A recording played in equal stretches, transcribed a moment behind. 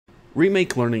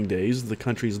Remake Learning Days, the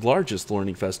country's largest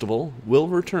learning festival, will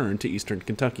return to Eastern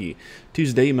Kentucky.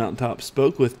 Tuesday, Mountaintop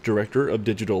spoke with Director of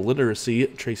Digital Literacy,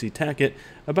 Tracy Tackett,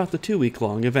 about the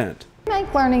two-week-long event.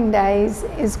 Remake Learning Days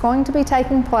is going to be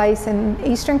taking place in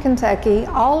Eastern Kentucky,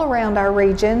 all around our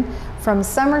region, from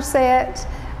Somerset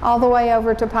all the way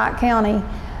over to Pike County,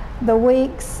 the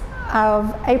weeks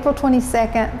of April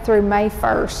 22nd through May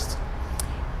 1st.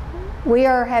 We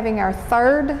are having our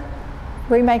third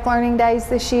Remake Learning Days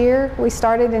this year. We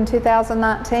started in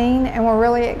 2019 and we're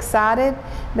really excited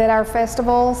that our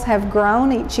festivals have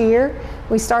grown each year.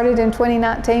 We started in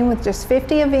 2019 with just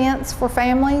 50 events for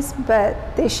families, but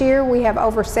this year we have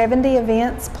over 70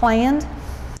 events planned.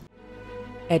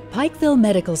 At Pikeville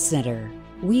Medical Center,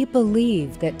 we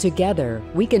believe that together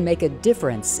we can make a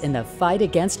difference in the fight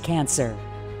against cancer.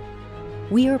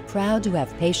 We are proud to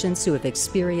have patients who have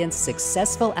experienced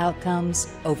successful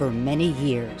outcomes over many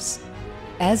years.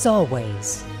 As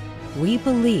always, we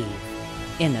believe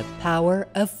in the power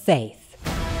of faith.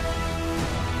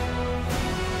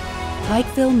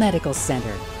 Pikeville Medical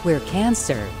Center, where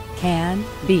cancer can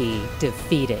be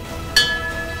defeated.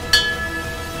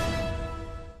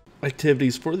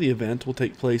 Activities for the event will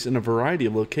take place in a variety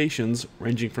of locations,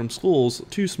 ranging from schools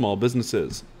to small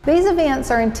businesses. These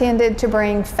events are intended to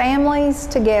bring families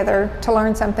together to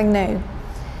learn something new.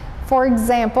 For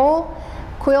example,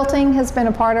 quilting has been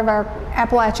a part of our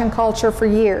Appalachian culture for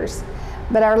years,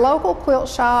 but our local quilt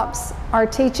shops are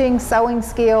teaching sewing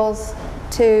skills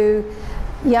to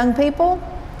young people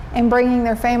and bringing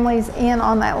their families in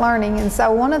on that learning. And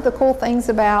so one of the cool things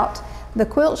about the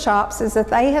quilt shops is that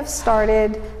they have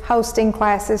started hosting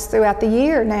classes throughout the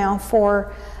year now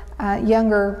for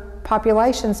younger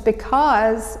populations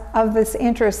because of this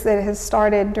interest that has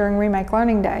started during Remake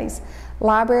Learning Days.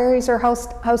 Libraries are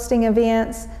hosting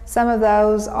events. Some of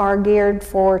those are geared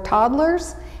for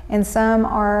toddlers and some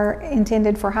are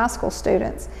intended for high school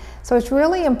students. So it's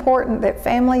really important that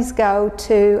families go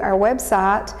to our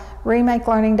website,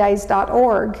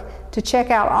 remakelearningdays.org, to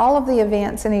check out all of the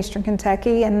events in Eastern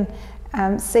Kentucky and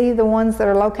see the ones that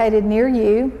are located near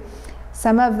you.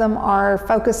 Some of them are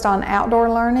focused on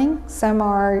outdoor learning, some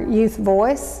are youth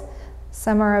voice,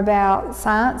 some are about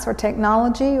science or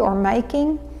technology or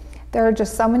making. There are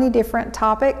just so many different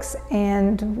topics,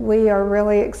 and we are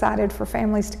really excited for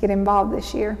families to get involved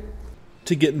this year.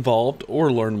 To get involved or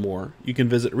learn more, you can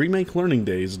visit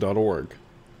remakelearningdays.org.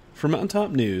 For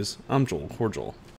Mountaintop News, I'm Joel Cordial.